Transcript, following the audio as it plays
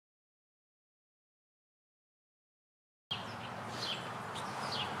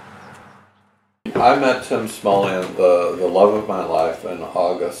I met Tim Smulyan, the love of my life, in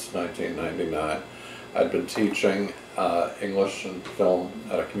August 1999. I'd been teaching English and film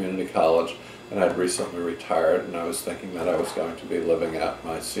at a community college, and I'd recently retired, and I was thinking that I was going to be living out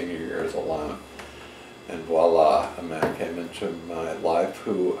my senior years alone. And voila, a man came into my life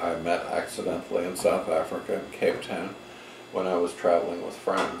who I met accidentally in South Africa, in Cape Town, when I was traveling with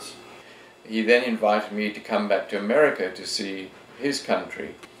friends. He then invited me to come back to America to see his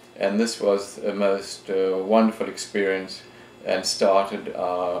country. And this was a most wonderful experience, and started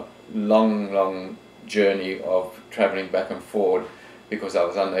a long journey of traveling back and forward, because I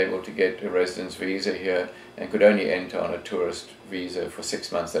was unable to get a residence visa here and could only enter on a tourist visa for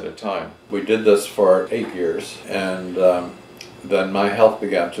 6 months at a time. We did this for 8 years, and then my health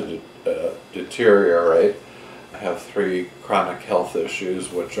began to deteriorate. I have 3 chronic health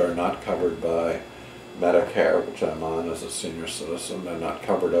issues which are not covered by Medicare, which I'm on as a senior citizen. They're not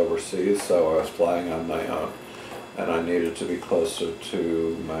covered overseas, so I was flying on my own, and I needed to be closer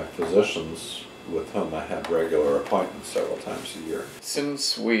to my physicians, with whom I had regular appointments several times a year.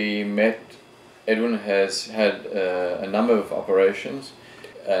 Since we met, Edwin has had a number of operations,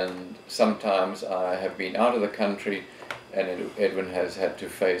 and sometimes I have been out of the country and Edwin has had to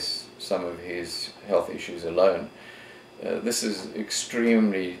face some of his health issues alone. This is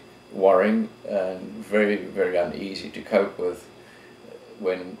extremely worrying and very uneasy to cope with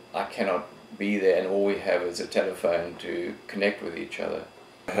when I cannot be there and all we have is a telephone to connect with each other.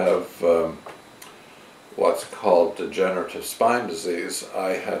 I have what's called degenerative spine disease. I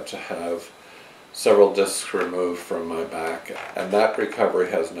had to have several discs removed from my back, and that recovery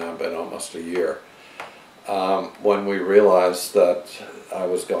has now been almost a year. When we realized that I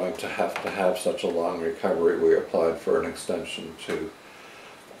was going to have such a long recovery, we applied for an extension to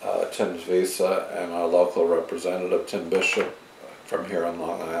Tim's visa, and our local representative, Tim Bishop, from here on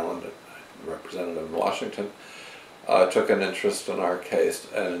Long Island, representative in Washington, took an interest in our case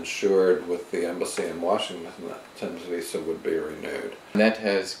and ensured with the embassy in Washington that Tim's visa would be renewed. And that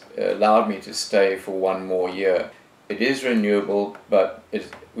has allowed me to stay for 1 more year. It is renewable, but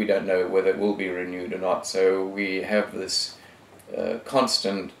we don't know whether it will be renewed or not, so we have this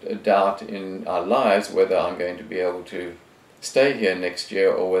constant doubt in our lives whether I'm going to be able to stay here next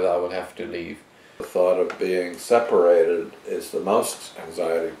year or whether I will have to leave. The thought of being separated is the most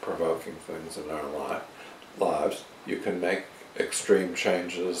anxiety-provoking things in our lives. You can make extreme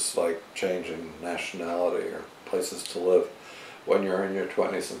changes like changing nationality or places to live when you're in your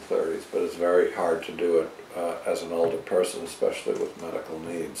 20s and 30s, but it's very hard to do it as an older person, especially with medical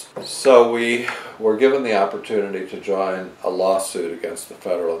needs. So we were given the opportunity to join a lawsuit against the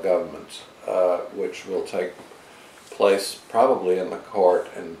federal government, which will take place probably in the court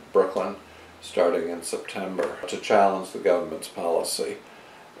in Brooklyn starting in September, to challenge the government's policy.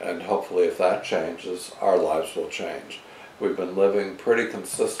 And hopefully if that changes, our lives will change. We've been living pretty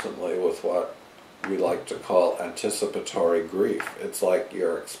consistently with what we like to call anticipatory grief. It's like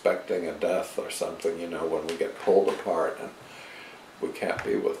you're expecting a death or something, you know, when we get pulled apart and we can't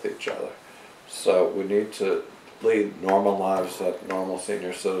be with each other. So we need to lead normal lives that normal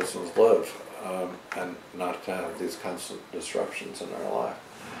senior citizens live, and not to have these constant disruptions in our life.